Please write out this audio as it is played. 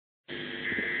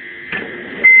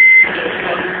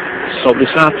stop this.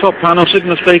 Top panel,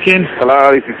 signal speaking.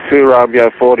 Hello, this is 2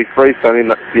 Romeo 43,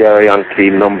 standing at Sierra Yankee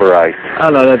number 8.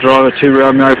 Hello there, driver. 2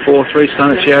 Romeo 43,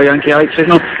 standing at Sierra Yankee 8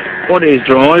 signal. What it is,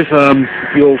 drive?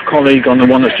 Your colleague on the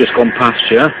one that's just gone past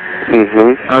you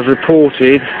has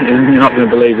reported, and you're not going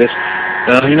to believe this,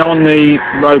 you know, on the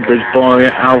road bridge by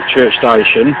Al Church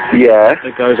Station, Yeah.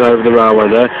 that goes over the railway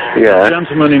there, Yeah. a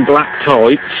gentleman in black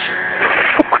tights,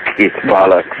 Fucking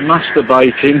bollocks.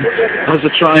 masturbating as the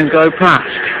train go past.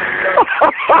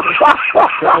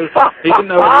 So, he didn't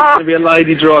know whether there's going to be a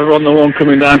lady driver on the one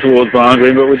coming down towards Barn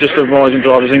Green, but we're just advising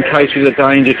drivers in case he's a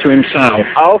danger to himself.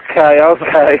 Okay.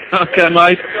 Okay,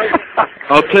 mate.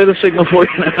 I'll clear the signal for you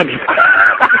now.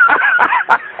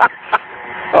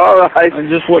 Alright. And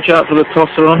just watch out for the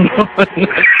tosser on.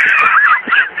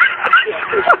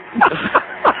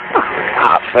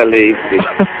 Feliz.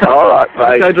 Alright,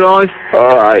 mate. Okay, drive.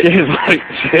 Alright. Cheers, mate.